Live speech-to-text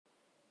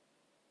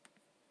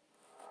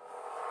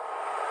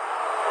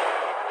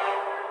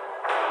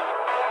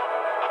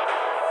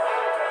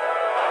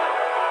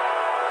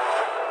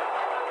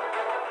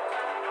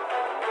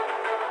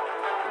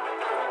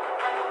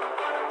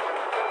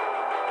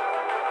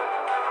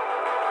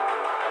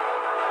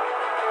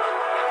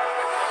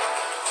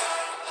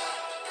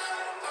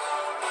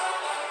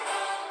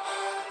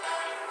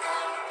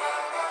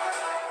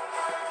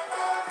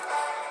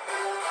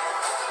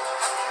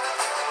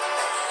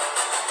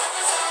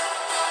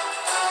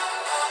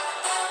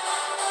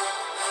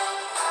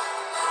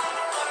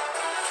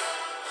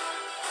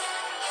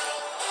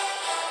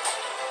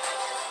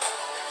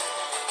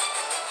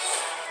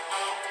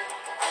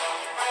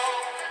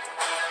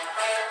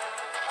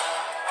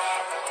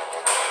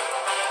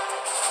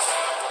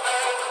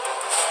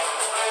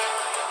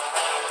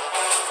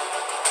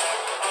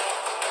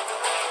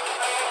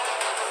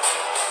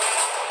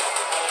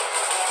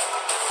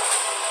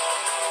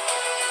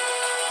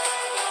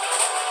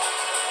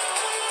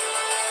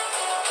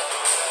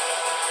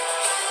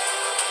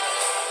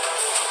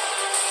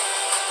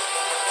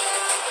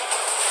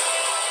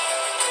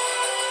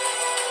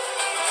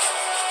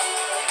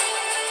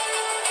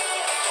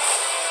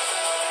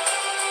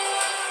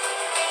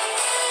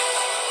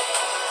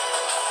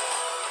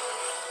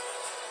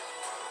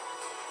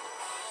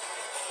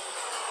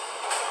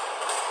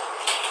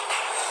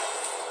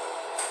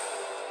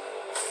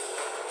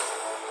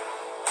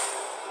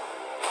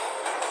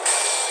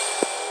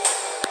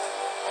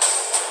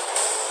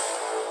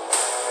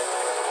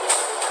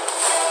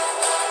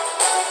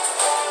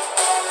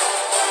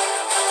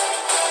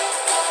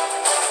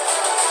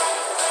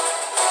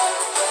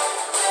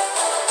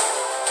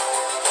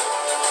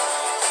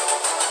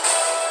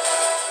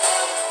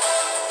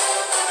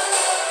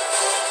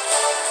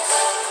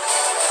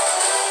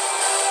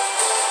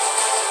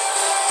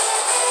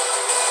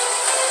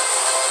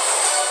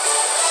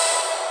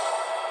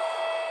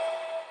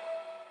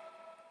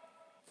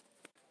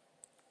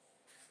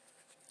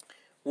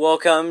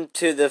Welcome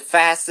to the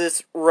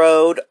fastest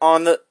road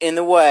in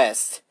the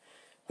West.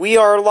 We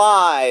are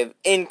live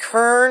in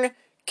Kern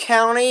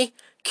County,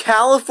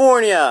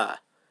 California.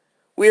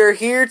 We are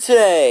here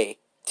today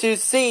to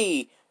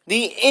see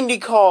the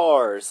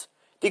IndyCars,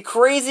 the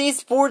Crazy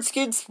Sports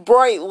Kids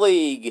Sprite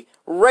League,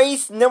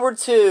 race number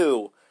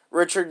 2.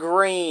 Richard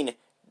Green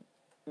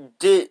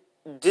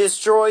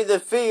destroyed the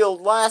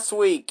field last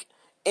week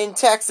in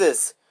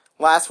Texas.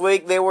 Last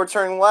week they were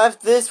turning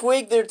left. This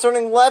week they're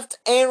turning left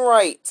and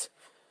right.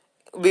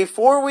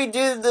 Before we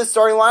do the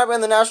starting lineup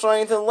and the national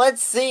anthem,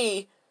 let's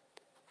see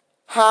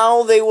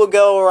how they will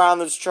go around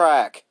this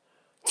track.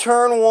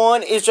 Turn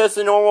 1 is just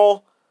a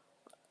normal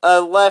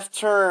left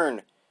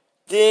turn.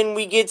 Then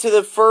we get to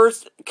the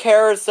first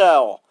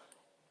carousel.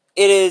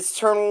 It is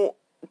turn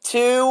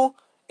 2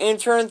 and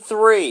turn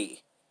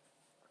 3.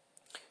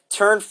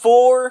 Turn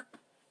 4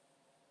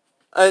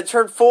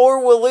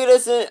 will lead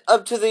us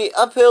up to the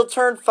uphill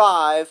turn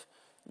 5.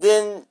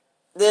 Then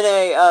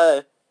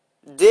a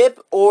dip,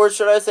 or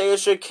should I say a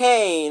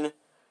chicane,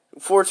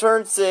 for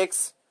turn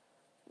 6.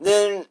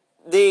 Then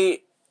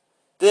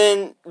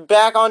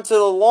back onto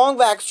the long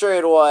back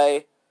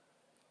straightaway.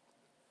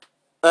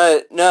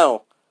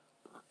 No.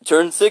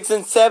 Turn 6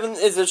 and 7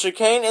 is a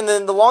chicane, and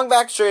then the long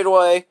back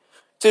straightaway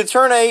to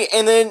turn 8,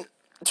 and then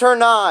turn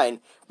 9.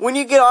 When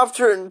you get off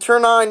turn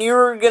 9,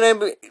 you're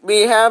gonna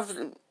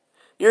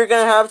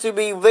have to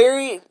be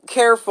very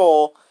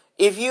careful.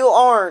 If you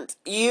aren't,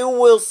 you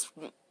will.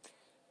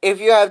 If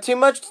you have too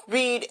much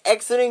speed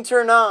exiting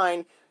turn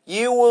 9,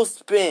 you will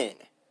spin.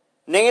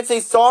 Nancy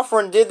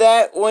Sofrin did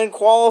that when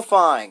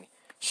qualifying.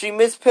 She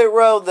missed pit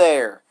road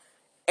there.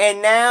 And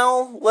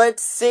now,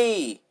 let's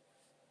see.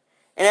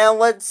 And now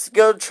let's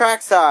go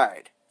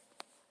trackside.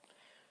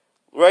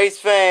 Race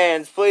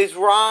fans, please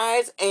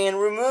rise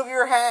and remove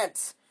your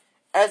hats.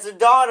 As the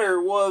daughter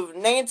of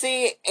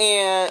Nancy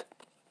and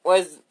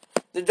Scott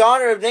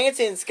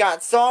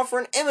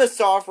Sofrin, Emma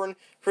Sofrin,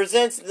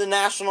 presents the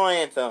national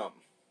anthem.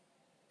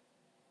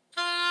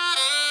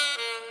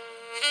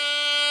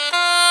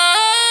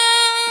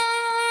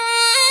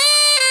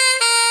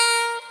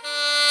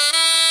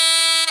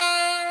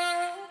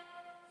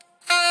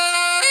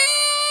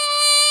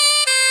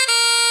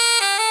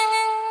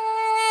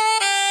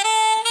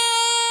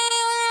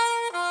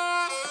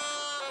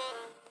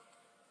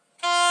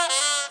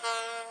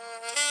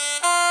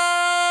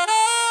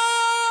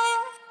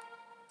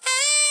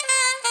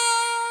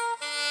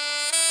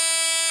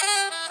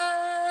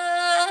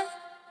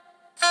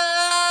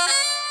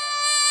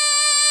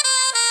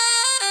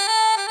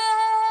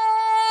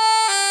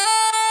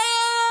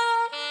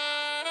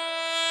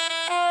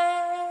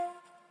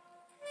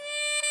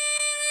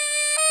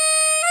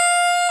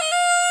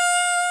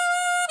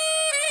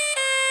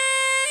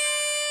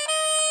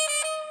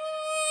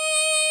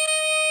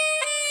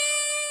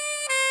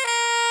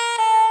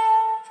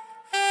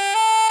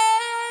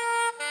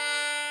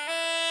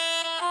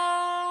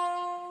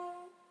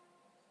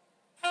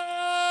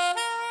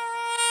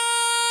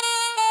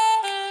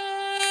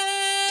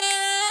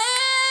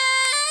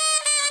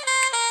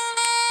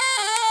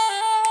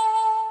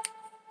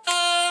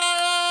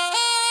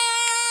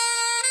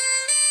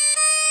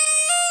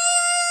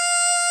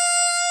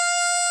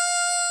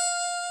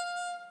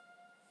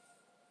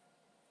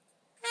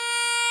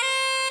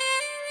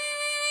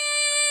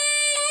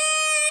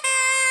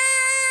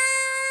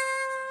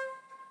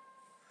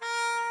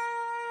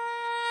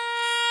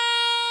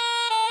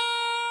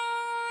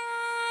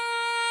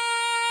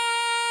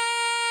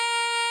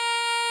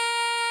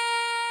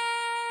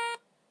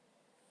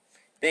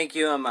 Thank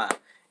you, Emma.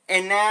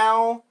 And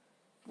now,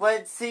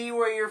 let's see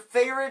where your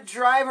favorite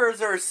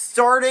drivers are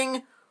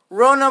starting.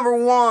 Row number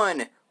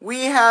 1,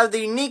 we have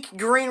the Nick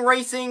Green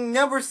Racing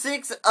number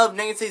 6 of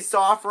Nancy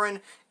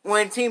Sofrin,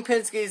 when Team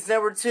Penske's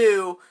number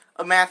 2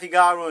 of Matthew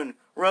Godwin.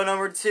 Row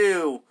number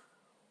 2,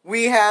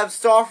 we have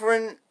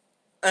Sofrin,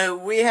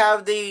 we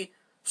have the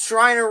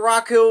Shriner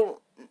Rockhill,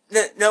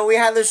 we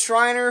have the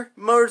Shriner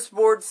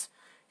Motorsports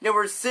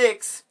number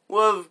 6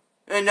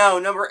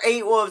 number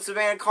 8 was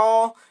Savannah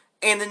Call,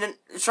 and the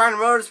Shriner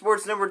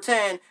Motorsports number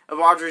 10 of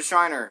Audrey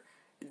Shriner.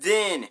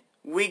 Then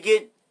we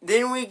get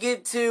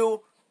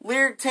to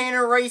Lyric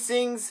Tanner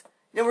Racing's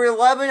number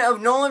 11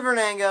 of Nolan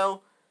Vernango,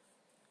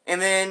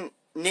 and then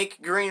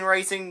Nick Green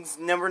Racing's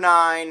number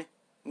 9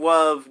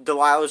 of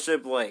Delilah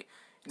Shipley.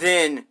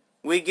 Then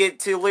we get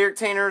to Lyric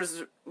Tanner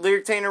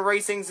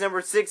Racing's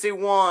number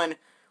 61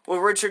 with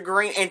Richard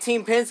Green, and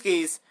Team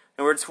Penske's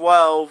number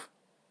 12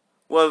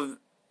 with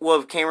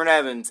Cameron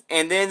Evans.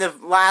 And then the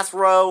last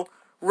row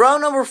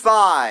number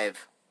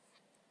 5,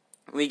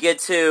 we get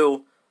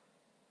to,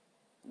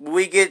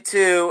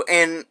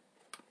 and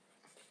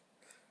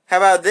how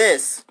about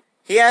this?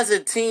 He has a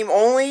team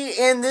only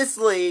in this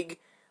league.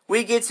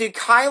 We get to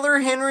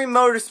Kyler Henry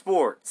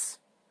Motorsports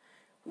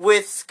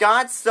with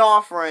Scott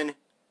Sofrin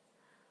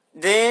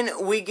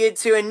Then we get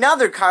to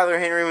another Kyler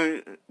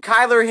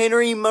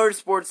Henry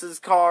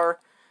Motorsports' car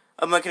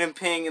of McKenna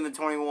Ping in the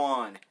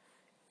 21.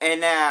 And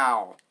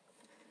now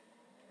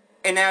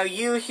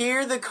you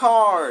hear the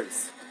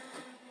cars.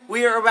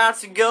 We are about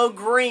to go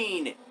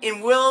green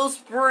in Willow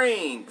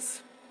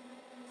Springs.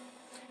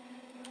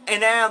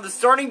 And now the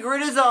starting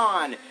grid is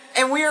on.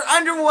 And we are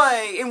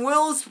underway in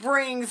Willow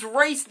Springs,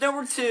 race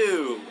number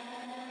 2.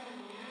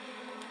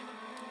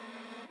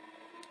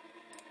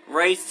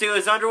 Race 2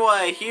 is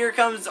underway. Here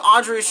comes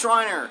Audrey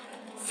Schreiner.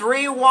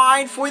 3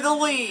 wide for the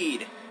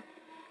lead.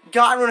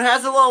 Godwin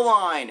has a low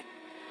line.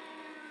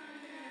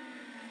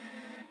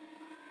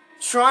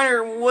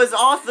 Schreiner was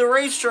off the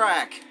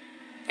racetrack.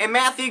 And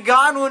Matthew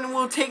Godwin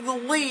will take the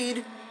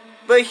lead.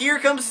 But here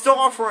comes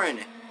Stoffren.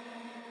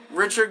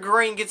 Richard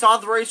Green gets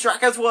off the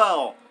racetrack as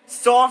well.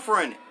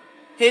 Stoffren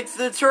hits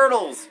the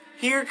Turtles.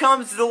 Here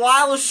comes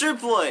Delilah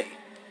Shipley.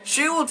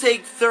 She will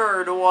take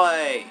third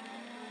away.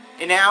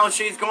 And now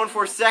she's going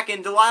for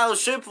second. Delilah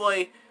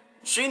Shipley,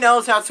 she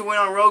knows how to win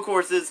on road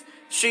courses.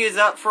 She is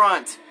up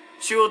front.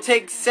 She will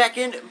take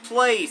second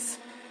place.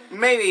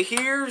 Maybe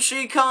here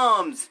she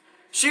comes.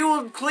 She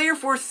will clear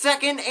for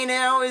second and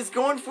now is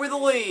going for the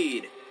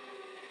lead.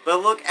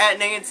 But look at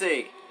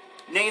Nancy.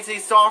 Nancy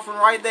Stoffren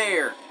right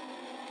there.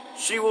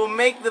 She will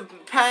make the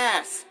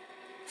pass.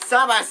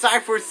 Side by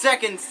side for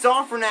second.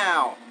 Stoffren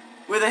now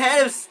with a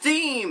head of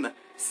steam.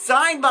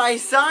 Side by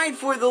side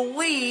for the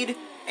lead.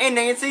 And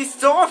Nancy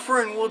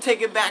Stoffren will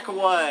take it back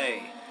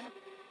away.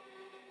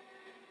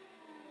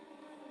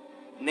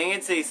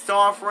 Nancy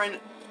Stoffren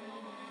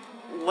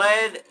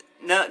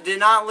did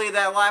not lead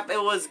that lap.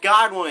 It was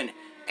Godwin.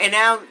 And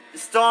now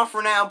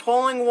Stoffren now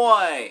pulling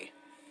away.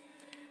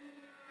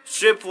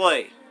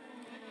 Shipley.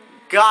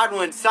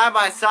 Godwin side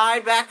by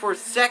side back for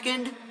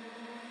second.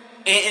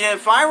 And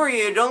if I were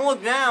you, don't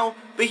look now.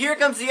 But here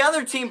comes the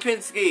other Team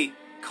Penske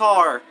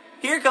car.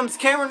 Here comes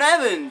Cameron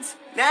Evans.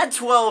 That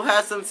 12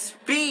 has some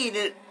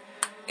speed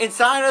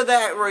inside of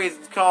that race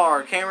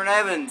car. Cameron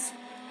Evans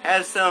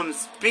has some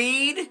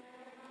speed.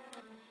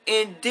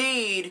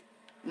 Indeed.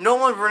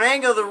 Nolan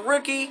Vernango, the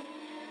rookie,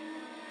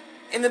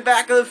 in the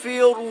back of the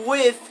field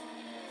with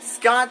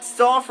Scott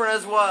Stoffren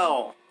as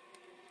well.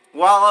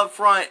 While up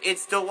front,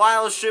 it's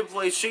Delilah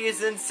Shipley. She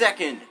is in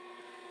second.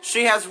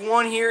 She has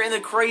won here in the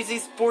Crazy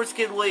Sports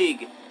Kid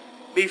League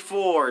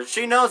before.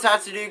 She knows how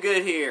to do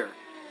good here.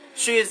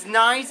 She is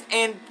nice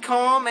and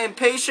calm and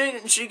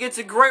patient, and she gets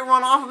a great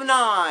run off of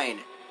 9.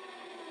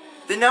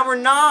 The number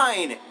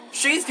 9,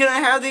 she's going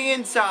to have the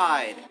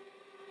inside.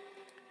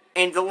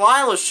 And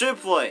Delilah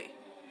Shipley,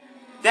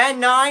 that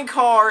 9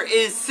 car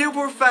is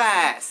super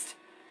fast.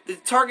 The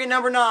target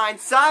number 9,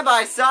 side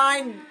by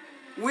side,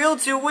 wheel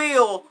to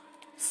wheel.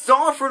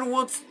 Stoffren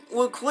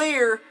will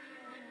clear.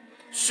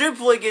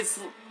 Shipley gets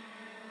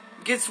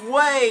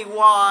way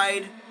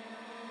wide.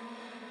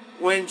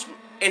 And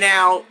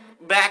now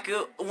back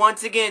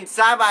once again,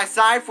 side by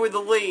side for the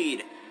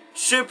lead.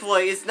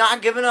 Shipley is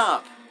not giving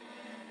up.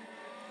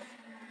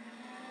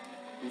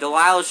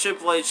 Delilah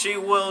Shipley, she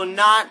will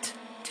not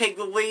take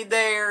the lead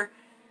there.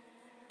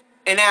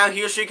 And now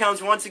here she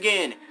comes once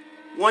again.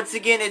 Once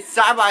again, it's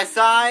side by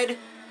side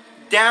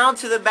down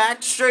to the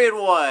back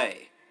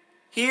straightaway.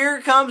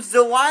 Here comes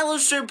Delilah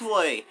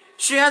Shipley.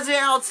 She has the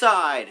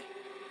outside.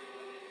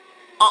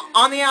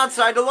 On the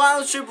outside,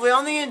 Delilah Shipley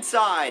on the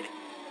inside.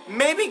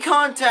 Maybe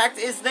contact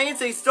is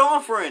Nancy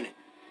Stoffren.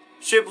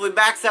 Shipley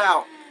backs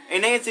out.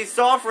 And Nancy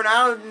Stoffren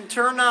out in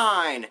turn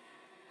 9.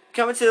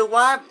 Coming to the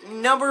lap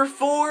number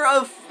 4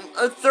 of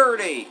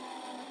 30.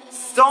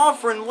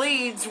 Stoffren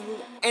leads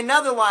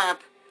another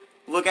lap.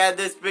 Look at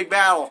this big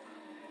battle.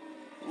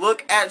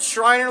 Look at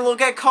Schreiner.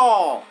 Look at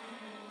Call.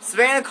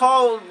 Savannah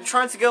Call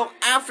trying to go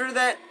after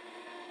that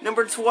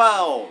number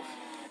 12.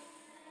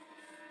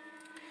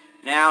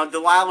 Now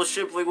Delilah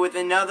Shipley with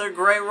another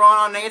great run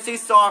on Nancy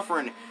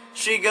Stoffren.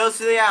 She goes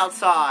to the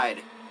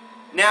outside.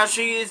 Now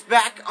she is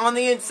back on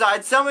the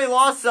inside. Somebody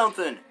lost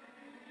something.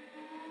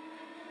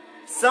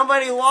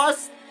 Somebody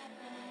lost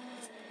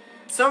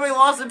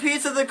a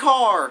piece of the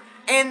car.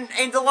 And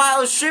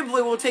Delilah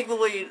Shipley will take the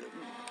lead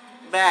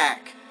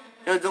back.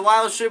 Now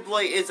Delilah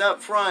Shipley is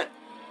up front.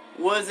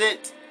 Was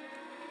it?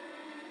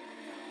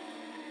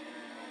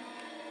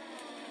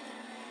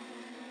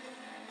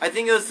 I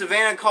think it was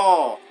Savannah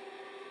Call.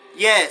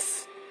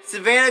 Yes,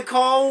 Savannah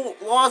Call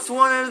lost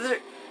one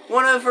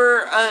of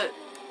her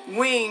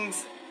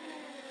wings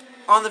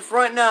on the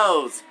front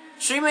nose.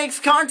 She makes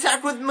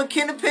contact with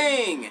McKenna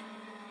Ping.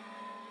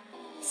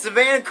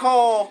 Savannah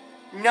Call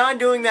not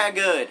doing that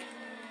good.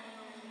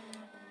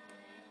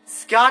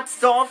 Scott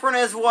Stoffren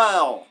as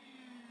well.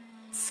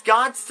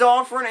 Scott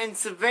Stoffren and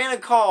Savannah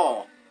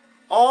Call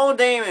all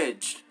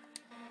damaged.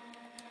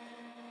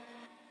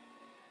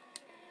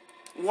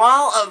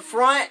 While up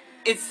front,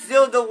 it's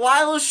still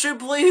Delilah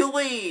Shipley who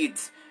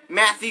leads.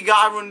 Matthew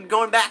Godwin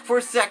going back for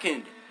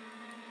second.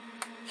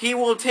 He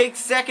will take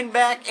second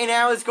back and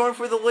now is going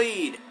for the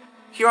lead.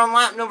 Here on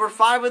lap number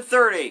 5 of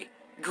 30.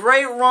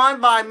 Great run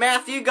by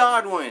Matthew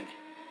Godwin.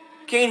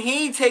 Can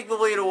he take the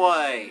lead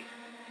away?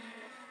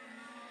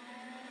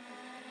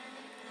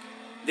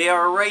 They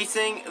are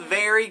racing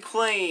very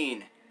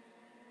clean.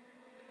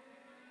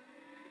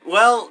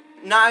 Well,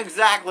 not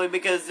exactly,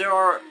 because there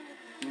are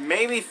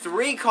maybe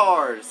 3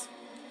 cars.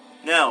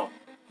 No,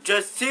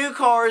 just 2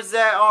 cars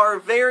that are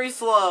very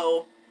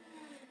slow.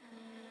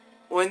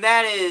 When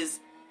that is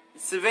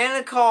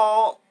Savannah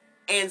Call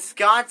and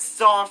Scott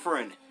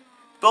Stoffren.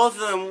 Both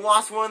of them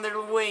lost one of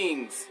their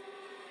wings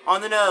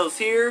on the nose.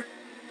 Here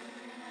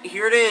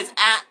it is.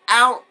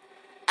 Out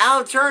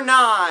of turn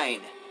 9.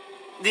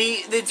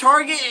 The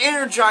Target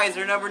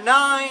Energizer number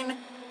 9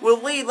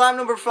 will lead lap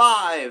number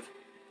 5.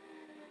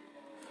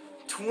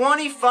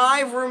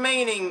 25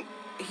 remaining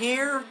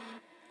here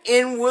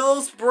in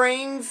Willow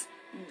Springs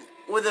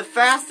with the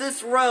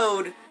fastest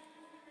road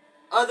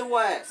of the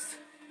West.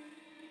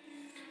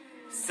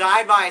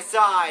 Side by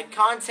side,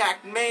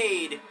 contact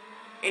made,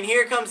 and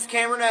here comes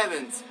Cameron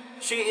Evans.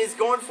 She is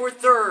going for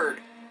 3rd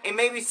and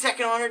maybe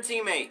 2nd on her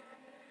teammate.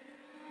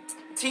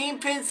 Team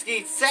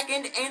Penske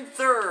 2nd and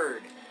 3rd.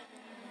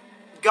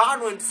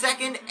 Godwin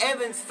 2nd,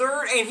 Evans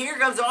 3rd, and here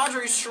comes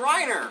Audrey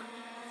Schreiner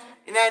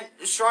in that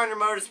Schreiner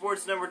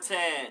Motorsports number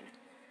 10.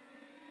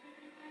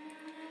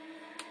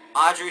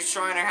 Audrey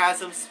Schreiner has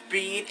some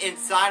speed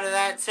inside of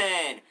that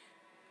 10.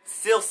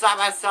 Still side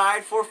by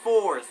side for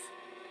 4th.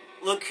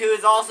 Look who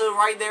is also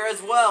right there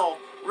as well.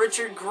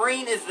 Richard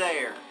Green is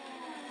there.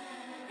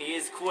 He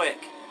is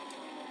quick.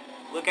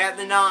 Look at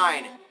the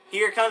 9.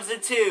 Here comes the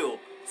 2.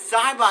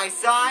 Side by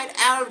side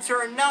out of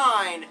turn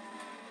 9.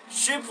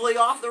 Shipley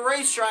off the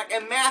racetrack,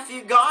 and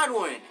Matthew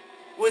Godwin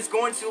was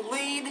going to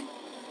lead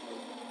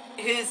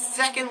his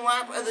 2nd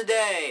lap of the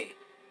day.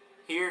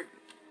 Here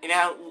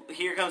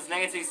comes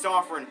Nancy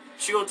Stoffren.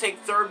 She will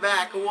take 3rd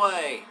back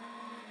away.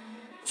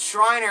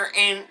 Schreiner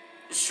and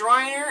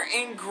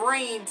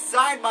Green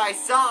side by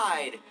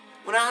side.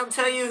 When I'll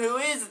tell you who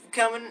is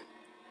coming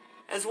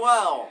as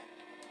well.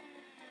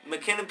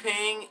 McKenna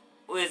Ping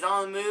was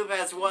on the move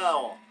as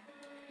well.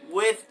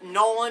 With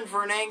Nolan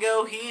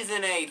Fernango, he's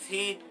in 8th.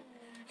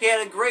 He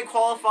had a great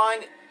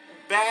qualifying,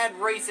 bad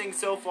racing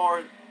so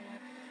far.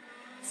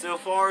 So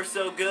far,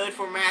 so good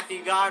for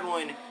Matthew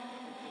Godwin.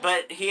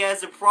 But he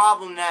has a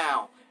problem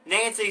now.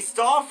 Nancy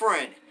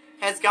Stoffren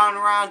has gone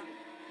around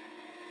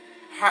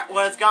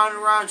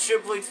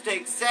Shipley to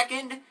take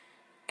 2nd.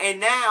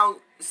 And now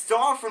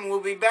Stoffren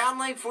will be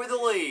battling for the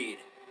lead.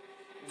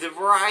 The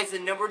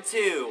Verizon number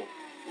 2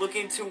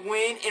 looking to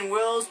win in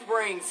Willow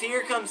Springs.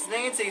 Here comes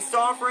Nancy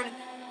Stoffren.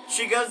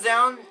 She goes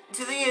down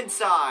to the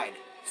inside.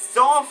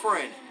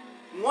 Stoffren,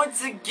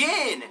 once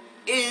again,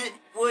 it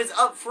was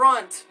up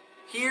front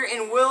here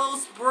in Willow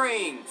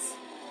Springs.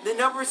 The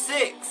number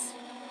 6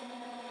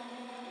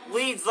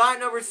 leads lap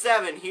number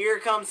 7. Here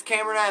comes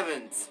Cameron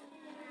Evans.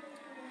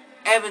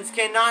 Evans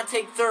cannot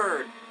take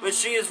 3rd, but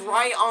she is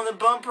right on the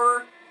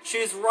bumper. She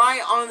is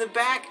right on the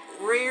back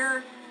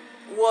rear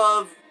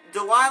of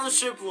Delilah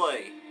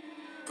Shipley.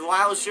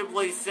 Delilah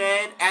Shipley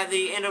said at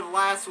the end of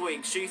last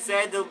week, she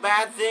said the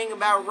bad thing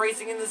about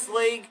racing in this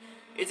league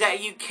is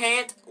that you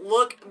can't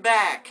look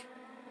back.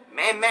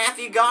 And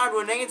Matthew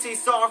Godwin, Nancy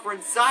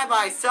Stoffren, side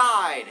by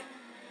side.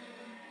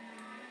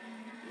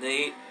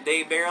 They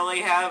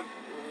barely have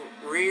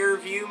rear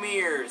view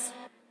mirrors.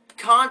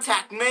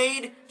 Contact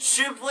made,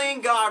 Shipley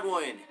and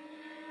Godwin.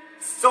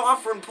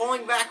 Stoffren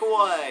pulling back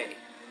away.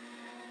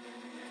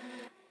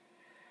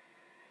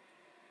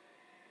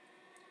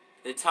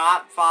 The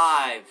top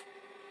 5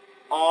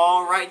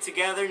 all right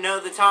together.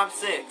 No, the top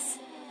 6.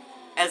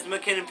 As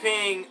McKenna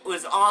Ping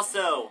was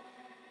also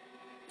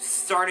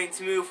starting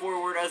to move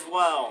forward as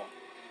well.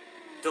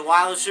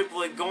 Delilah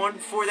Shipley going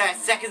for that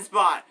 2nd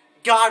spot.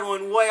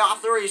 Godwin way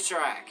off the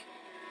racetrack.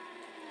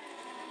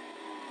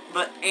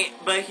 But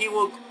he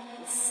will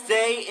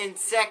stay in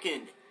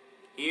 2nd.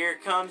 Here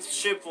comes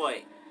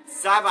Shipley.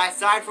 Side by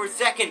side for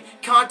 2nd.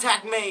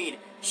 Contact made.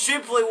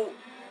 Shipley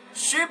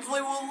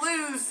will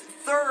lose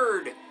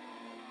 3rd.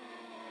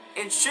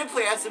 And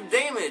Shipley has some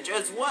damage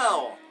as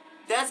well.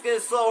 That's going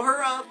to slow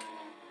her up.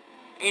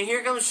 And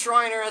here comes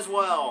Schreiner as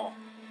well.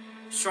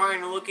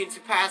 Schreiner looking to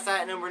pass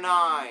that number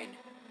 9.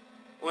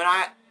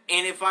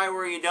 If I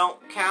were you,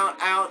 don't count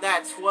out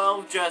that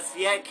 12 just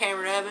yet.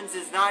 Cameron Evans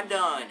is not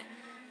done.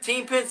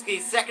 Team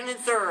Penske 2nd and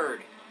 3rd.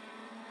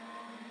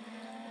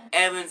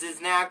 Evans is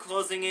now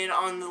closing in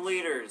on the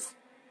leaders.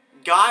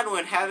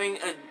 Godwin having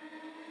a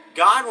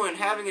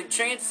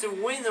chance to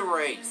win the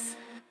race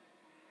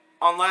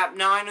on lap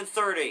 9 of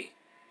 30.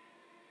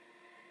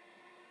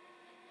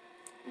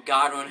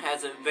 Godwin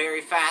has a very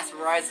fast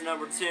Verizon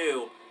number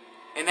 2.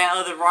 And that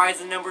other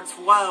Verizon number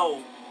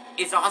 12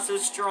 is also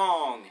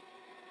strong.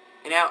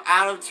 And now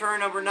out of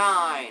turn number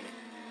 9.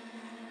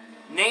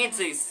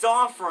 Nancy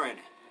Stoffren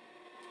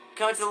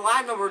coming to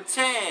lap number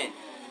 10.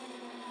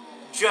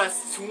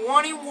 Just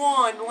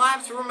 21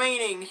 laps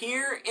remaining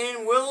here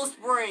in Willow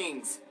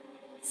Springs.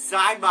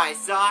 Side by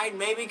side,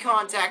 maybe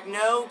contact,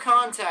 no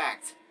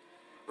contact.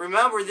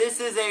 Remember, this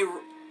is a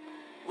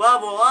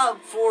level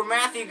up for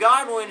Matthew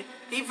Godwin.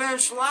 He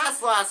finished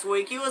last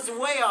week. He was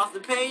way off the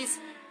pace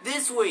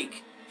this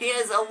week. He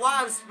has a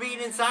lot of speed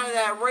inside of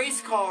that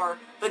race car.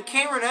 But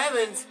Cameron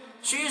Evans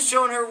She has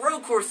shown her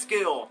road course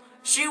skill.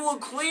 She will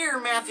clear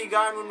Matthew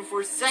Godwin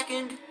for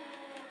second.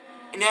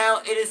 And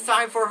now it is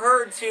time for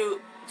her to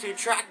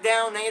track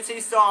down Nancy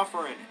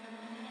Sofferin.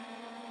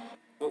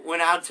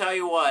 When I'll tell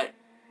you what,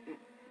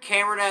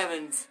 Cameron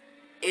Evans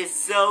is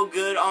so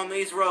good on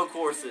these road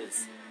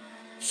courses.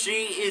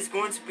 She is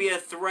going to be a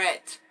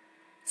threat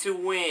to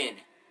win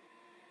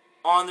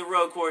on the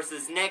road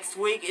courses. Next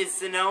week is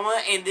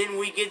Sonoma, and then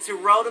we get to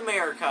Road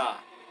America.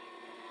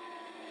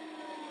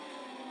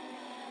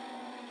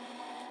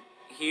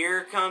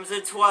 Here comes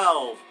a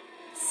 12.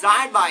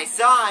 Side by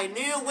side,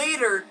 new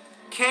leader,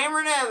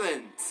 Cameron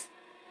Evans.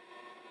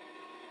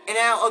 And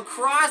now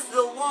across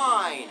the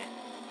line,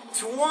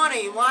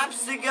 20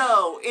 laps to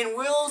go in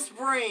Willow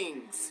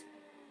Springs.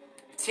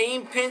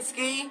 Team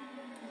Penske,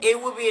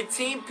 it will be a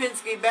Team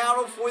Penske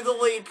battle for the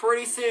lead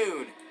pretty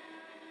soon.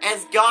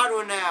 As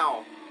Godwin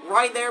now,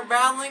 right there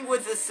battling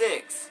with the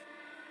 6.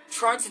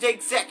 Trying to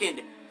take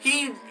second.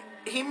 He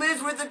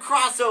moves with the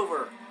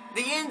crossover.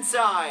 The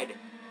inside.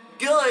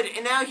 Good,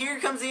 and now here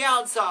comes the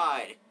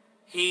outside.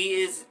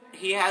 He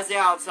has the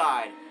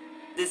outside.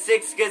 The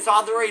 6 gets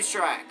off the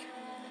racetrack.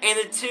 And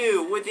the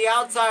 2, with the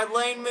outside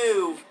lane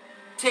move,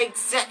 takes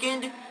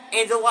second,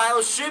 and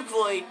Delilah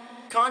Shipley,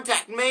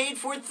 contact made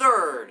for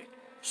third.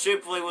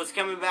 Shipley was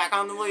coming back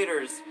on the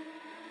leaders.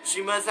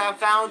 She must have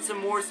found some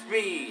more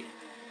speed.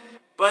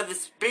 But the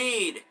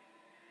speed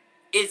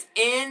is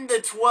in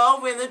the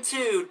 12 and the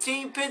 2.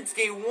 Team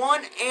Penske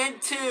 1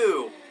 and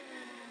 2.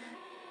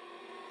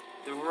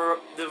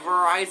 The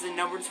Verizon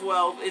number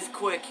 12 is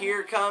quick.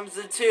 Here comes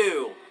the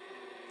 2.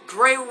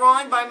 Great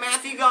run by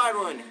Matthew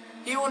Godwin.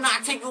 He will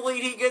not take the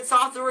lead. He gets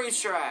off the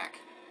racetrack.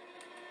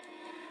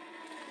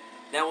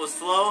 That will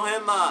slow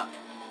him up.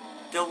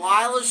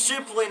 Delilah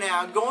Shipley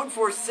now going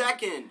for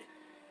second.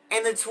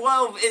 And the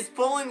 12 is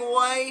pulling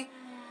away.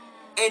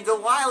 And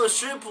Delilah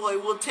Shipley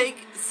will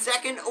take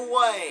second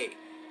away.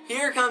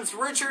 Here comes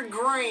Richard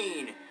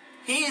Green.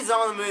 He is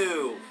on the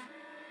move.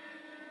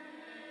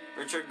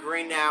 Richard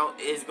Green now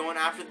is going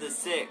after the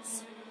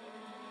 6.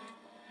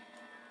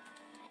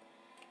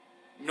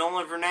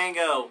 Nolan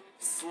Vernango,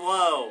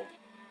 slow.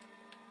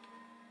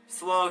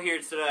 Slow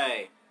here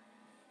today.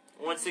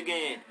 Once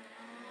again.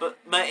 But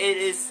it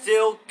is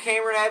still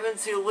Cameron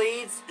Evans who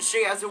leads.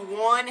 She has a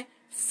 1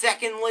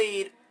 second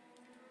lead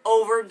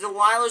over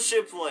Delilah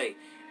Shipley.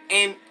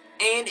 And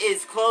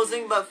is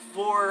closing, but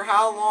for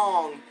how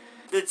long?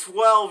 The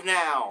 12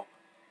 now.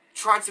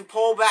 Trying to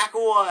pull back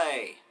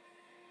away.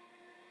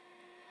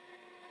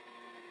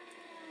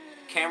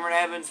 Cameron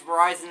Evans,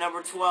 Verizon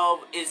number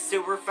 12, is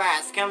super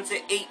fast. Coming to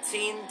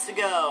 18 to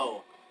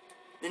go.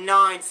 The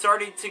 9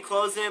 started to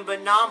close in,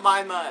 but not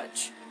by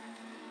much.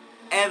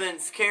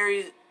 Evans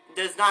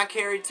does not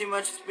carry too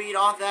much speed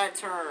off that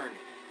turn.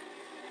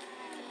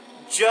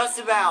 Just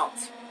about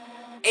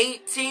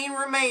 18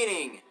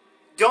 remaining.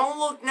 Don't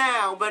look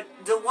now, but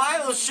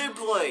Delilah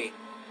Shipley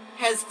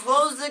has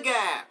closed the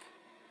gap.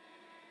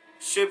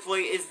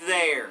 Shipley is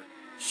there.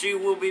 She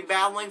will be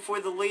battling for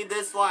the lead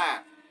this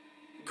lap.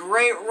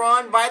 Great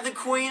run by the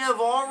queen of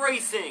all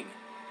racing.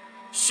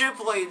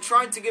 Shipley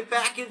trying to get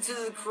back into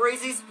the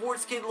Crazy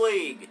Sports Kid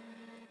League.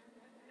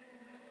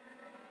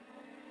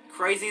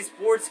 Crazy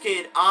Sports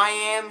Kid, I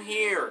am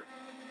here.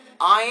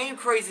 I am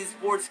Crazy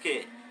Sports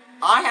Kid.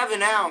 I have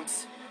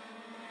announced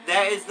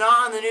that is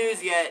not on the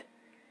news yet,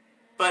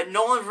 but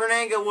Nolan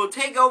Vernango will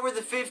take over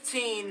the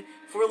 15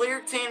 for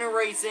Lyric Tanner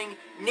Racing.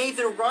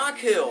 Nathan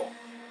Rockhill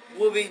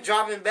will be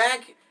dropping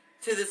back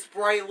to the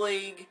Sprite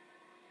League.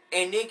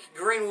 And Nick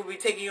Green will be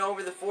taking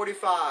over the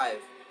 45.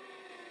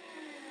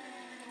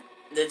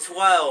 The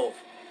 12.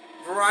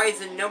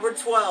 Verizon number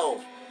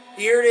 12.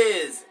 Here it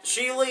is.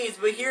 She leads,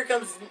 but here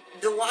comes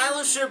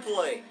Delilah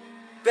Shipley.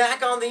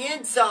 Back on the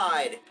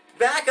inside.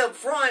 Back up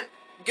front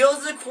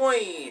goes the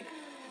queen.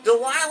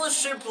 Delilah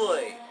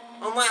Shipley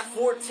on lap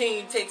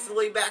 14 takes the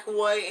lead back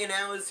away and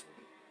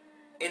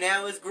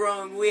now is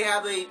growing. We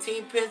have a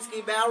Team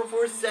Penske battle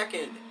for a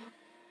second.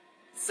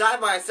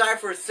 Side by side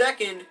for a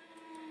second.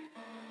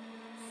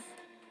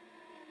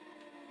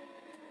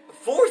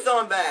 Fourth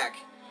on back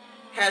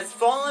has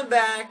fallen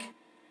back,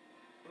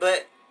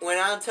 but when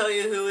I'll tell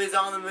you who is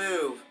on the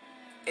move,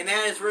 and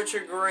that is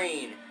Richard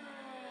Green.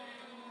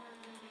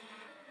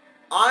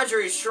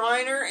 Audrey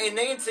Schreiner and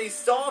Nancy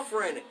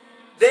Sofferin,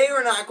 they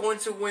are not going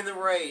to win the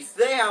race.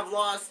 They have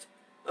lost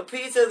a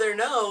piece of their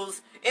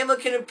nose, and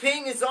McKenna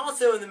Ping is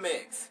also in the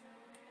mix.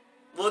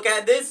 Look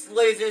at this,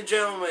 ladies and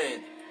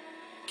gentlemen.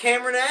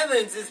 Cameron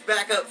Evans is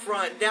back up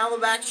front, down the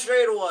back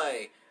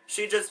straightaway.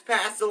 She just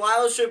passed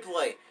Delilah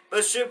Shipley.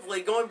 But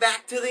Shipley going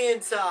back to the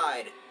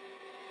inside.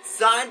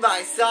 Side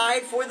by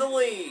side for the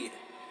lead.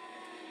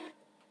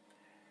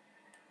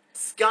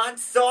 Scott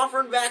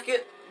Sofferin back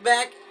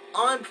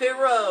on pit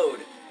road.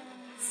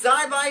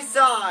 Side by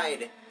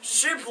side.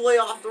 Shipley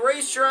off the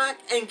racetrack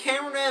and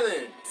Cameron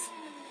Evans,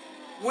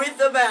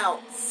 with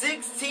about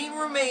 16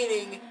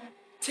 remaining,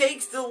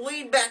 takes the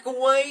lead back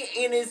away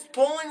and is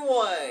pulling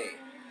away.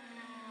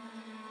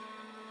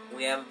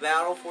 We have a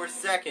battle for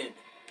second.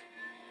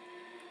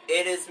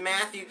 It is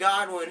Matthew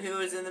Godwin who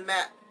is in the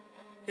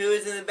who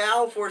is in the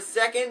battle for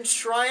second.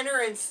 Schreiner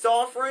and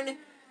Stoffren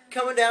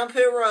coming down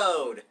pit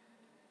road.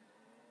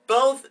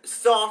 Both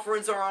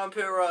Stoffrens are on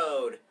pit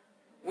road.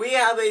 We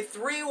have a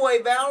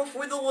three-way battle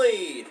for the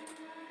lead.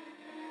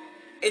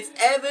 It's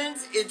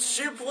Evans, it's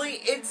Shipley,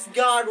 it's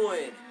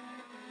Godwin.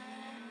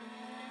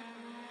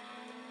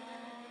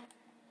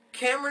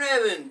 Cameron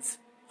Evans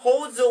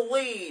holds the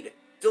lead.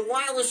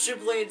 Delilah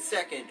Shipley in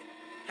second.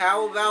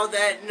 How about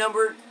that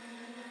number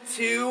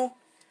 2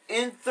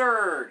 in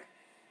third?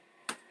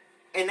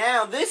 And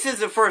now, this is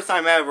the first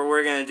time ever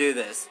we're going to do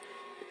this.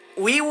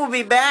 We will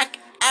be back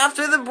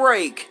after the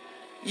break.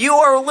 You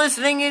are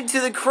listening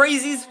into the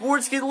Crazy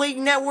Sports Kid League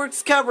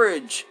Network's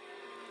coverage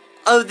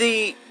of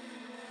the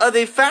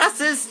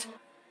fastest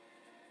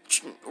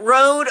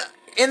road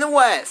in the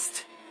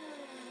West.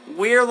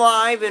 We're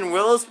live in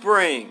Willow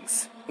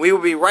Springs. We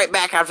will be right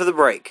back after the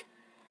break.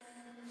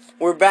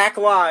 We're back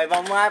live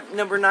on lap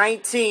number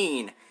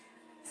 19.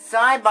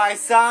 Side by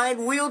side,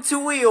 wheel to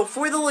wheel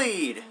for the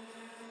lead.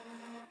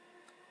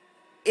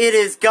 It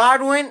is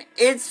Godwin,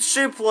 it's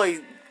Shipley.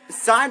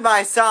 Side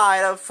by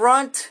side up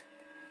front.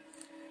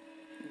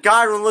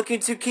 Godwin looking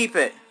to keep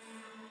it.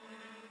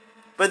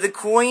 But the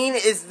queen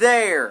is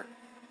there.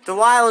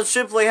 Delilah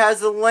Shipley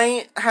has a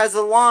line.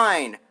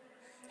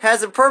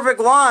 Has a perfect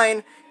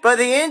line. But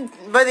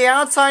the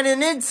outside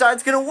and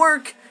inside's gonna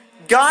work.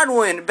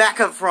 Godwin back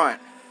up front.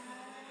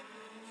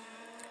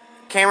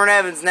 Cameron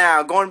Evans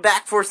now going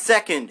back for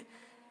second.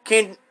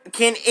 Can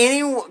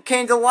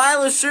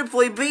Delilah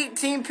Shipley beat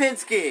Team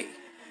Penske?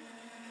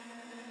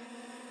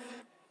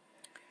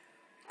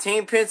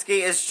 Team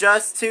Penske is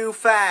just too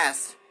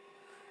fast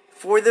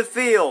for the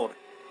field.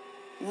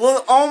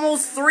 Look,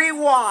 almost 3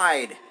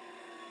 wide.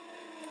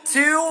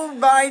 2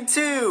 by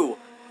 2.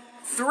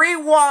 3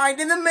 wide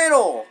in the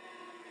middle.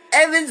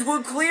 Evans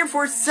will clear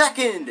for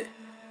second.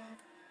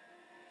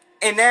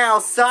 And now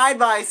side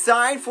by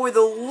side for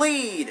the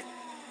lead.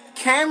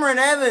 Cameron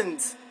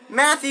Evans,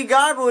 Matthew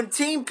Godwin,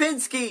 Team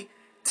Penske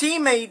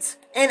teammates,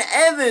 and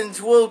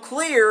Evans will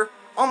clear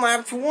on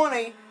lap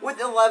 20 with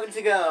 11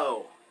 to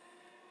go.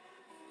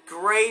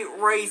 Great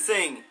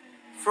racing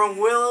from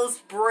Willow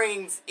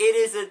Springs. It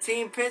is a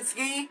Team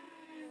Penske.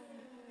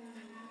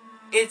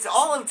 It's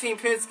all of Team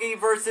Penske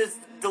versus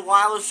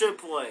Delilah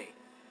Shipley.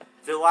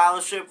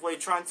 Delilah Shipley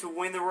trying to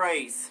win the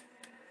race.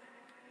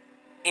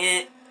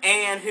 And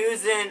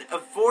who's in a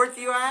fourth,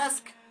 you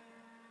ask?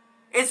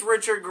 It's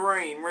Richard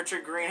Green.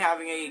 Richard Green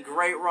having a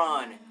great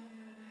run.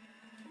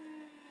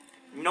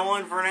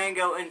 Nolan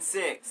Vernango in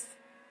sixth.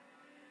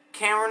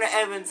 Cameron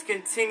Evans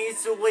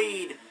continues to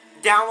lead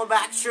down the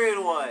back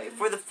straightaway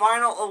for the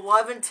final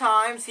 11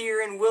 times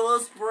here in Willow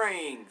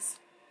Springs.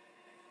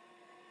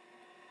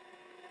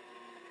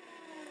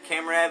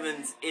 Cameron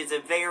Evans is a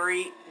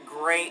very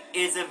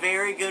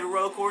good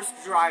road course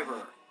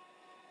driver.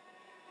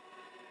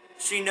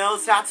 She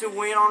knows how to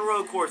win on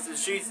road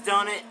courses. She's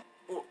done it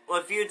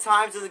a few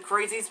times in the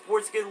Crazy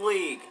Sports Kid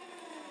League.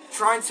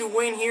 Trying to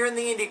win here in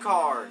the Indy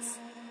Cars.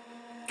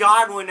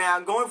 Godwin now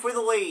going for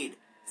the lead.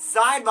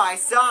 Side by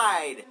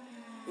side.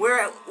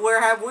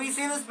 Where have we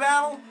seen this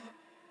battle?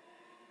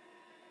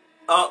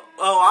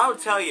 I'll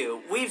tell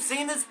you. We've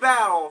seen this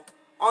battle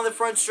on the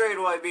front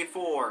straightaway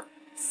before.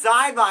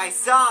 Side by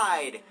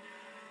side.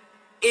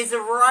 Is the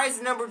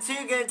Verizon number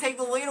 2 going to take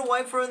the lead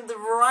away from the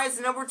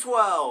Verizon number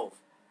 12?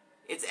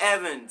 It's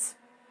Evans.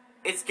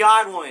 It's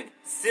Godwin.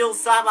 Still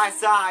side by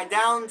side.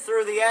 Down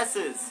through the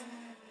S's.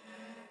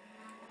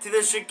 To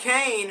the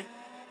chicane.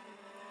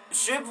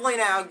 Shipley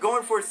now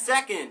going for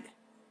second.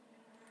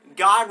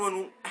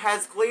 Godwin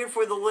has cleared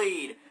for the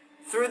lead.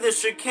 Through the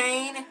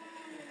chicane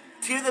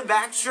to the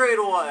back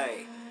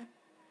straightaway.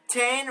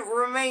 10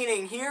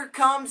 remaining. Here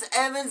comes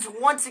Evans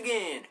once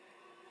again.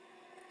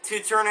 To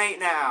turn 8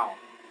 now.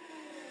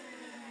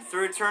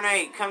 Through turn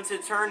 8, comes to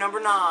turn number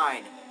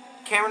 9.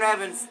 Cameron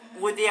Evans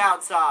with the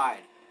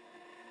outside.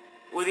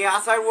 With the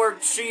outside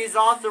work, she is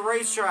off the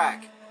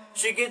racetrack.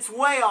 She gets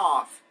way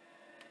off.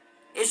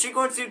 Is she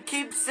going to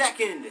keep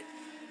second?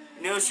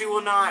 No, she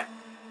will not.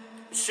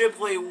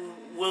 Shipley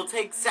will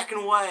take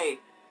second away.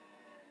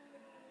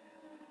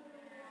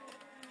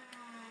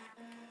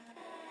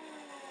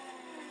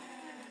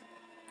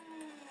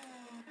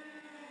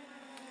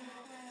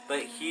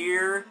 But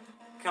here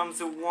comes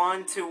the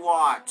one to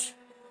watch.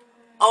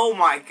 Oh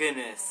my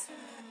goodness.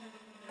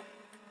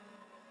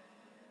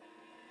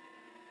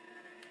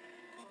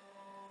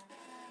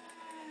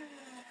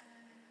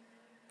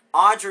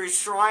 Audrey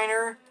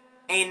Schreiner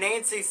and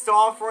Nancy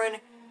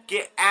Stoffren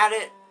get at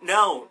it.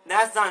 No,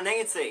 that's not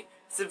Nancy.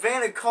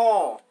 Savannah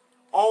Call,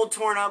 all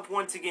torn up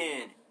once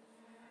again.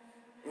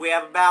 We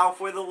have a battle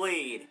for the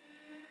lead.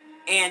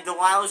 And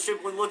Delilah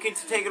Shipley looking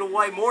to take it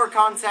away. More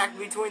contact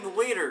between the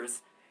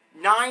leaders.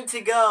 9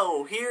 to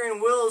go here in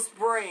Willow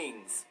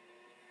Springs.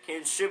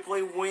 Can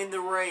Shipley win the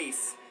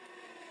race?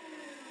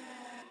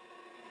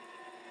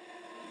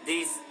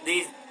 These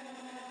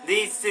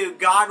two,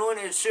 Godwin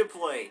and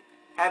Shipley,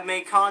 have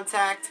made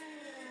contact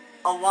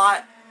a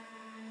lot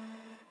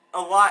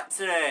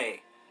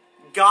today.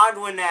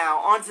 Godwin now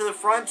onto the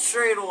front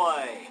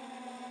straightaway.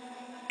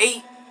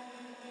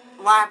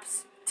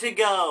 laps to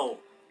go.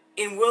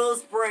 In Willow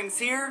Springs,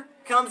 here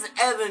comes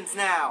Evans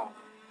now.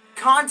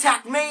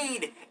 Contact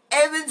made.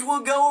 Evans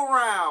will go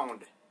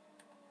around.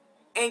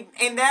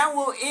 And that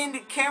will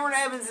end Cameron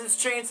Evans'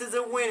 chances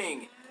of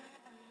winning.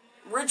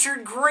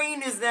 Richard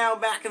Green is now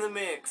back in the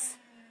mix.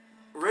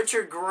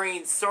 Richard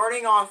Green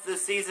starting off the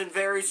season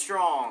very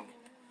strong.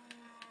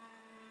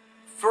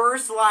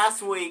 First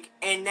last week,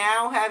 and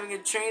now having a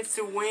chance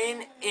to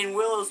win in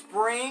Willow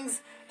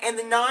Springs, and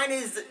the 9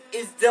 is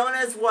done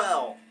as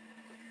well.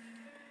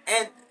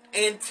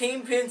 And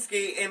Team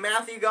Penske and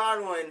Matthew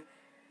Godwin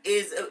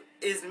is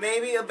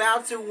maybe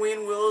about to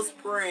win Willow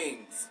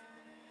Springs.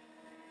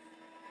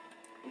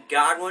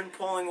 Godwin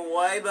pulling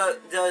away,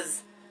 but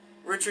does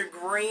Richard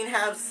Green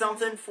have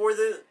something for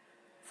the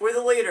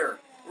leader?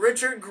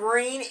 Richard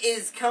Green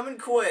is coming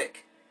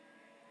quick.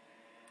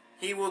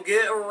 He will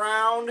get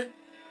around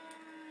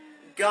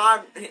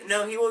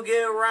he will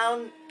get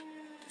around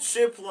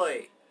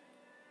Shipley.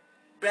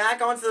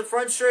 Back onto the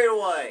front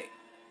straightaway.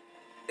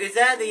 Is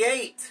that the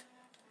 8?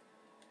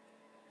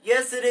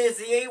 Yes, it is.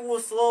 The 8 will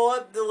slow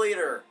up the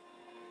leader.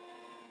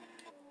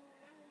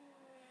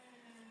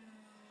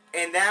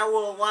 And that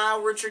will allow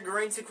Richard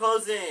Green to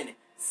close in.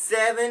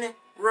 7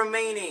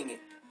 remaining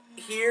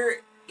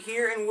here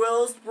in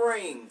Willow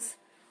Springs.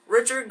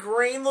 Richard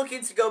Green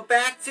looking to go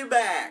back to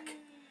back.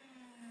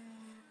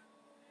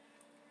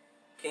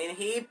 Can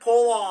he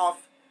pull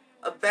off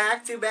a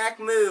back-to-back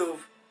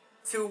move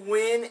to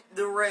win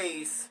the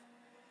race?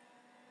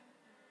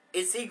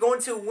 Is he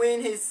going to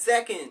win his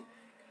second?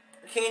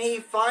 Can he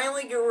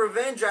finally get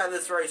revenge at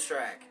this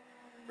racetrack?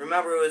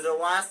 Remember, it was a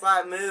last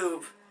lap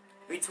move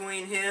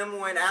between him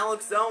and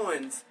Alex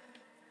Owens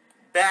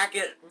back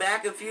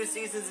a few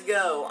seasons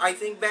ago. I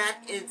think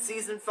back in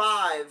season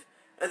 5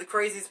 of the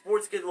Crazy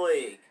Sports Kid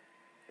League.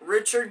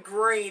 Richard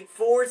Green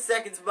 4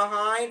 seconds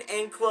behind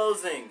and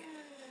closing.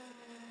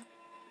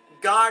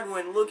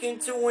 Godwin looking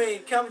to win,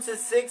 coming to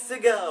 6 to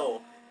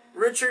go.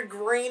 Richard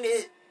Green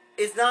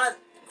is not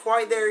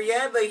quite there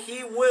yet, but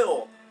he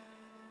will.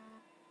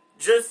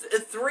 Just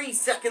a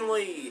 3-second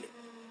lead.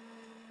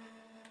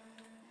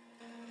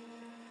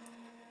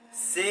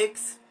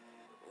 6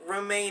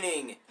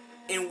 remaining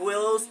in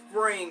Willow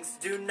Springs.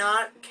 Do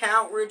not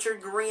count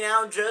Richard Green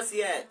out just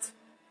yet.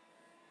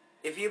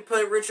 If you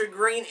put Richard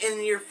Green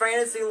in your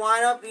fantasy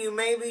lineup, you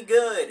may be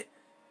good.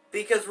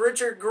 Because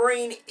Richard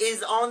Green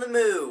is on the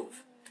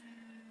move.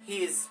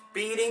 He is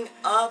speeding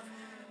up.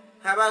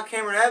 How about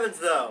Cameron Evans,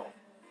 though?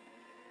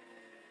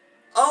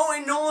 Oh,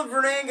 and Nolan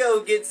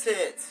Vernango gets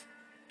hit.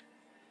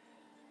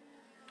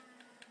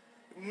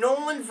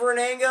 Nolan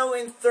Vernango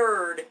in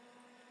 3rd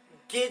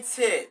gets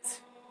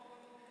hit.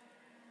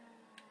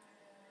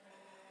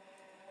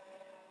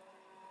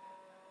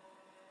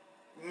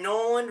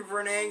 Nolan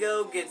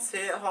Vernango gets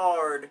hit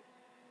hard.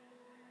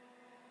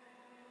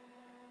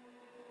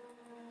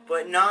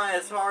 But not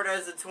as hard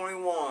as the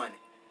 21.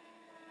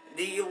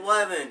 The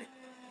 11,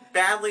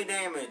 badly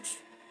damaged.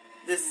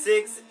 The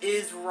 6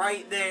 is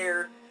right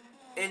there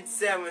in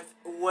 7th,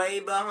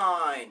 way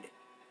behind.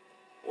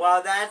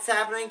 While that's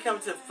happening, come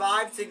to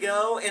 5 to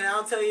go, and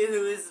I'll tell you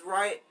who is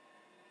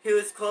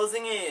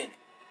closing in.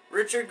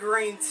 Richard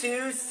Green,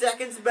 2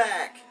 seconds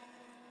back.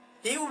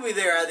 He will be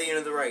there at the end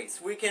of the race.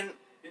 It's in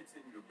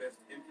your best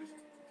interest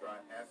to try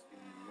asking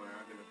you when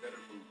I'm in a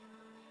better mood.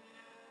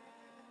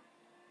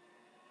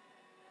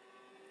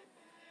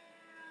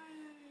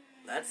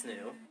 That's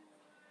new.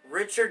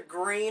 Richard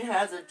Green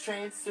has a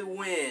chance to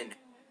win.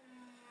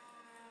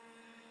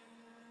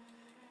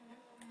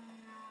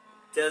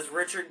 Does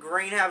Richard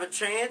Green have a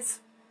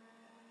chance?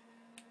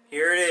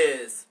 Here it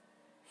is.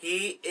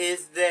 He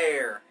is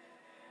there.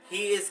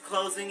 He is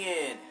closing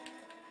in.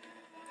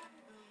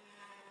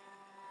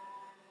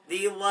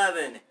 The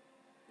 11,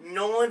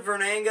 Nolan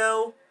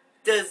Vernango,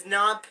 does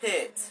not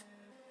pit.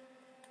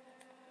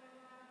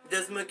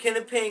 Does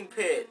McKenna Ping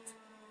pit?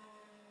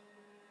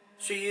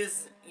 She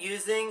is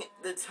using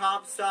the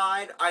top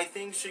side. I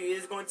think she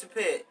is going to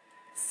pit.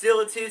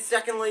 Still a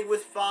 2-second lead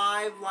with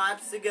 5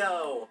 laps to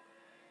go.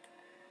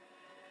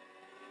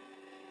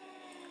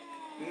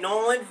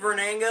 Nolan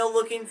Vernango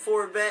looking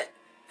for a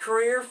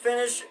career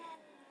finish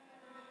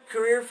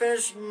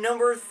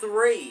number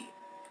 3.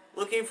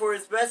 Looking for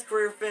his best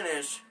career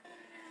finish.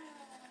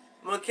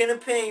 McKenna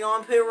Ping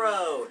on pit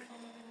road.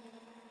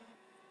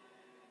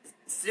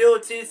 Still a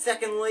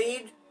 2-second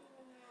lead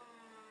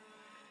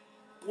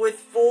with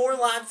 4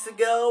 laps to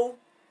go,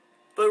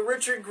 but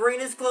Richard Green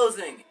is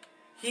closing.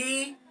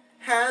 He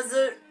has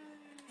a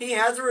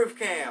roof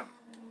cam.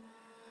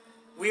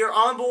 We are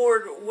on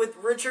board with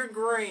Richard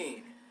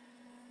Green.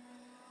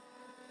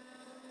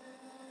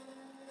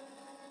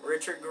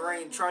 Richard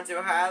Green trying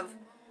to have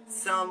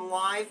some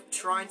life,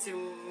 trying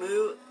to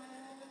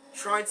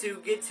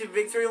get to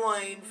victory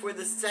lane for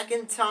the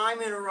 2nd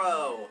time in a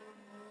row.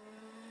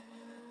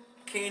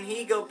 Can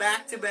he go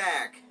back to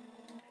back?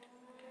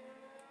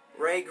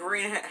 Ray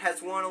Green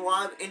has won a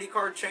lot of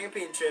IndyCar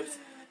championships.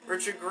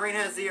 Richard Green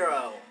has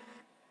 0.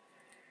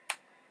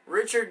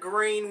 Richard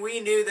Green, we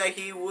knew that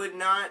he would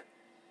not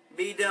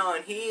be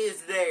done. He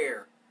is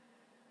there.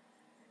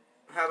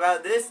 How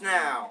about this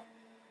now?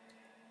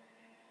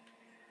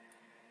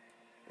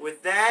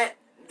 With that,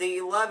 the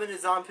 11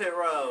 is on pit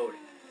road.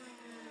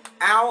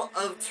 Out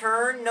of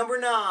turn number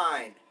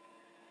 9.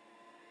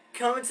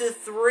 Coming to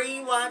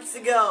 3 laps to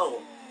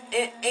go.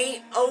 It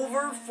ain't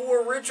over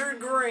for Richard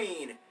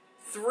Green.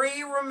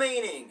 3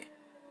 remaining.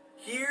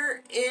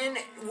 Here in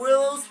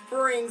Willow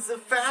Springs, the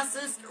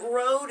fastest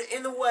road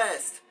in the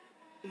West.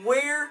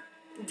 Where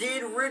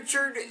did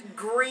Richard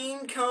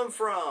Green come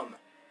from?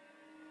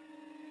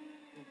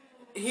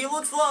 He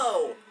looks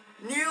low.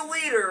 New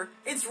leader,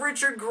 it's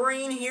Richard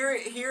Green here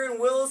in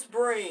Willow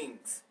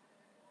Springs.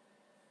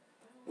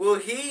 Will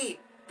he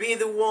be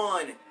the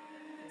one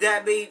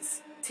that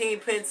beats Team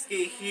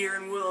Penske here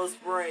in Willow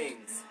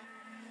Springs?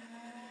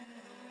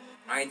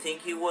 I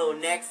think he will.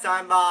 Next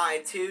time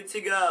by, 2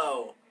 to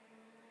go.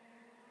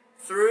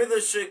 Through the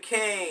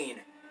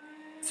chicane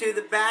to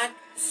the back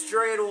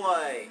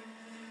straightaway.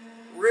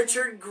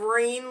 Richard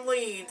Green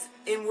leads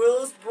in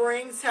Willow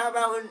Springs. How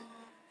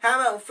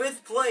about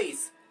 5th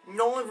place?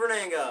 Nolan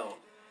Vernango.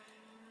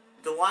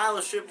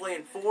 Delilah Shipley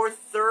in 4th.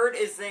 3rd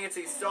is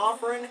Nancy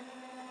Stoffren.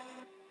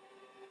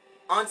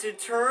 Onto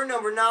turn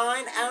number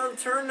 9. Out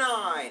of turn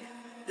 9.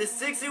 The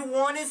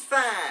 61 is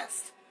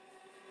fast.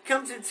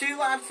 Come to 2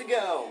 laps to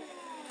go.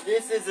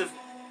 This is a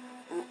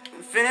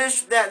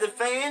finish that the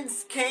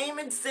fans came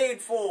and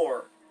stayed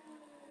for.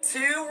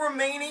 2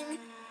 remaining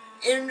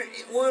in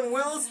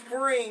Willow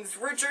Springs.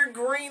 Richard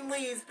Green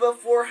leads, but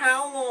for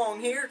how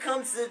long? Here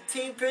comes the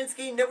Team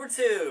Penske number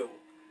 2.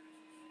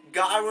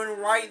 Godwin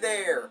right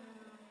there.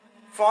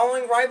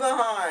 Following right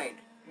behind.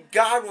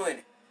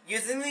 Godwin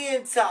using the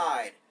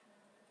inside.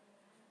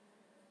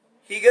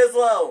 He goes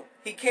low.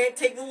 He can't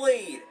take the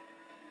lead.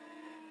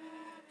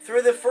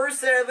 Through the first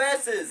set of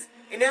S's.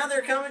 And now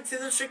they're coming to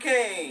the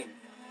chicane.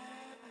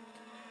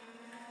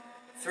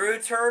 Through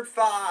turn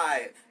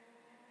 5.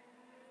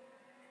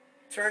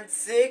 Turn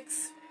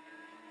 6.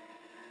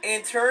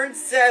 And turn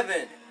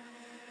 7.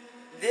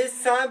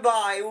 This time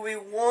by, it will be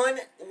 1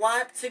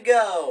 lap to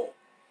go.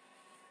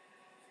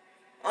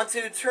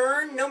 Onto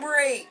turn number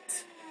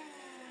 8.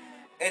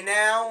 And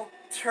now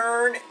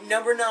turn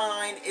number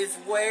 9 is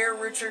where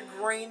Richard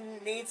Green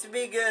needs to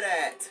be good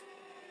at.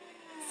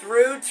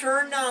 Through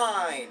turn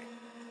 9.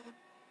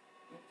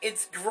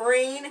 It's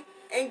Green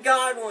and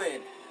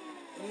Godwin.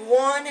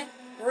 1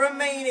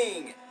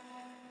 remaining.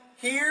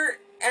 Here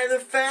at the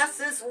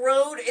fastest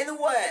road in the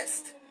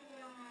West.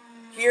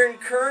 Here in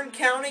Kern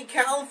County,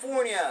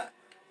 California.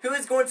 Who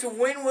is going to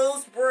win Willow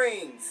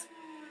Springs?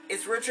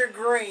 It's Richard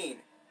Green.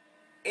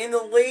 In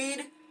the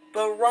lead,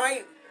 but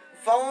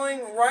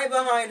following right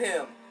behind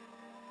him.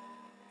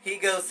 He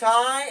goes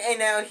high, and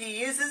now he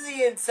uses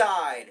the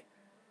inside.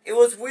 It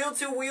was wheel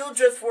to wheel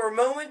just for a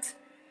moment.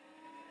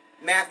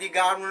 Matthew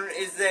Godwin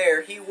is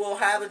there. He will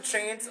have a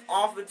chance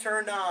off of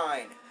turn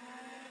 9.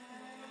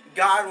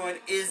 Godwin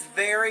is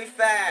very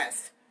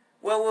fast.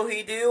 What will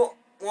he do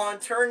on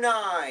turn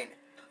 9?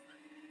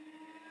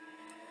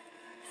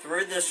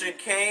 Through the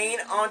chicane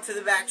onto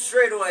the back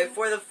straightaway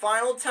for the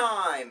final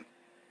time.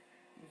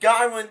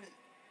 Godwin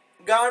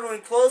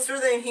closer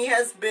than he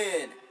has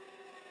been.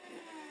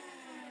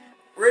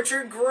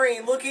 Richard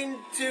Green looking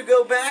to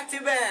go back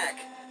to back.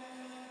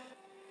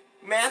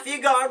 Matthew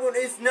Godwin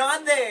is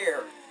not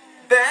there.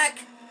 Back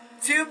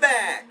to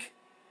back.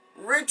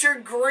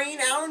 Richard Green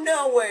out of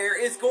nowhere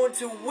is going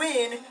to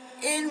win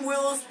in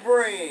Willow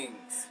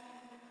Springs.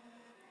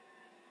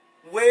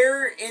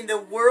 Where in the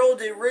world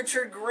did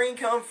Richard Green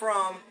come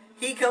from?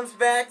 He comes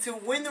back to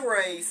win the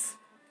race.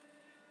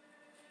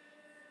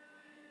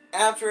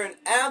 After an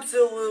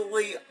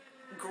absolutely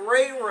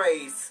great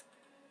race,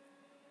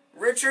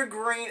 Richard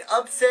Green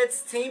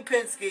upsets Team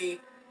Penske.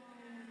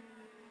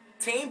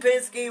 Team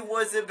Penske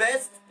was the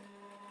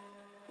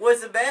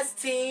best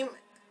team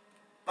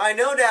by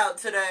no doubt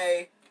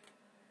today,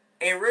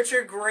 and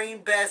Richard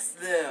Green bests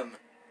them.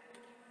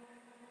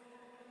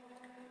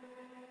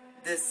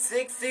 The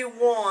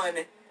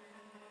 61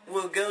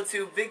 will go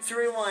to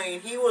victory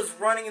lane. He was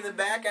running in the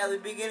back at the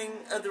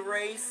beginning of the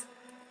race,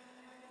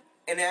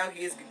 and now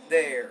he's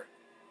there.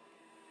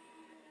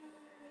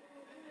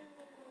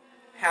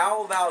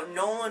 How about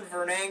Nolan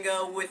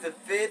Vernango with a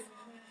 5th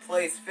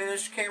place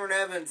finish? Cameron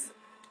Evans,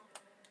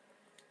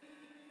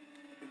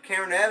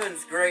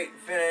 great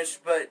finish,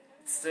 but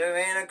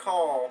Savannah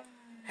Call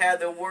had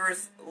the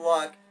worst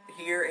luck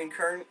here in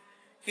Kern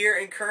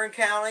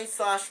County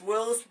 /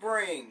 Willow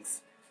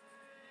Springs.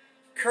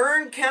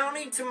 Kern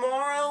County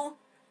tomorrow,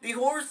 the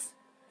Horse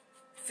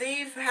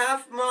Thief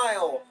Half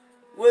Mile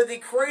with the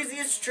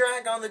craziest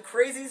track on the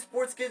Crazy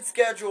Sports Kids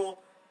schedule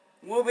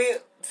will be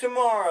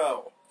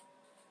tomorrow.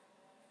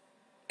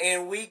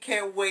 And we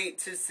can't wait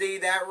to see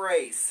that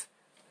race.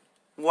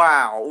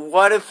 Wow,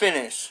 what a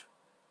finish.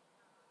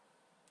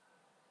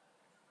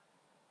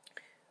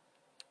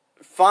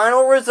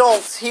 Final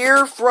results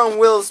here from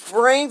Willow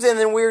Springs, and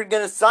then we're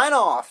going to sign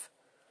off.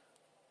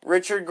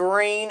 Richard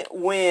Green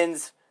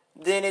wins.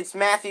 Then it's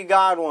Matthew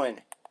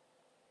Godwin,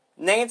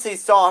 Nancy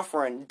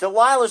Stoffren,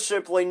 Delilah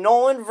Shipley,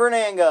 Nolan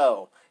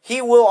Vernango. He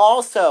will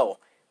also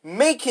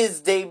make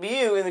his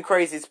debut in the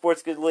Crazy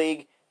Sports Good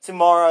League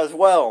tomorrow as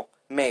well,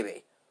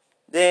 maybe.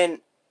 Then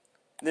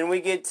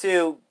we get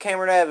to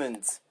Cameron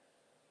Evans,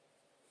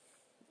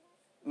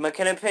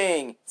 McKenna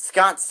Ping,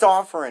 Scott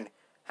Stofferin.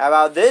 How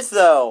about this,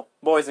 though,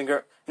 boys and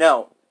girls?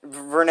 No,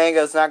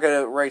 Vernango's not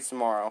going to race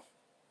tomorrow.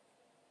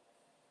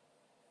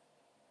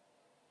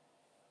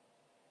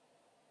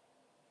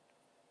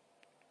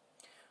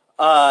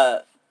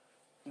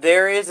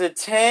 There is a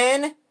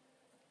 10,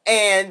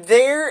 and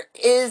there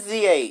is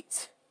the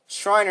 8.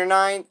 Schreiner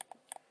 9,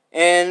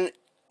 and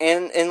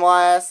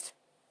last,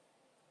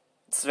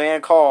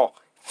 Savannah Call.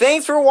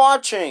 Thanks for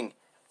watching,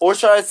 or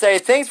should I say,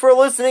 thanks for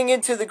listening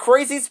into the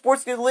Crazy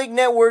Sports Good League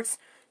Network's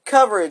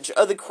coverage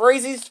of the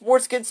Crazy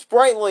Sports Good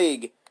Sprite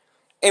League.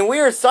 And we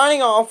are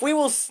signing off. We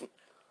will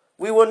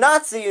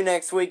not see you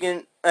next week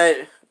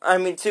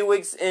 2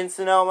 weeks in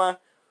Sonoma,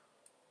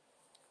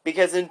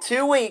 because in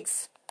 2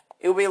 weeks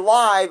it will be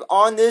live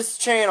on this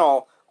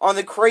channel, on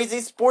the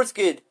Crazy Sports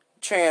Good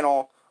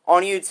channel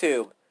on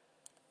YouTube.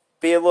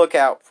 Be a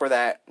lookout for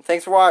that.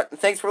 Thanks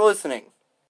for listening.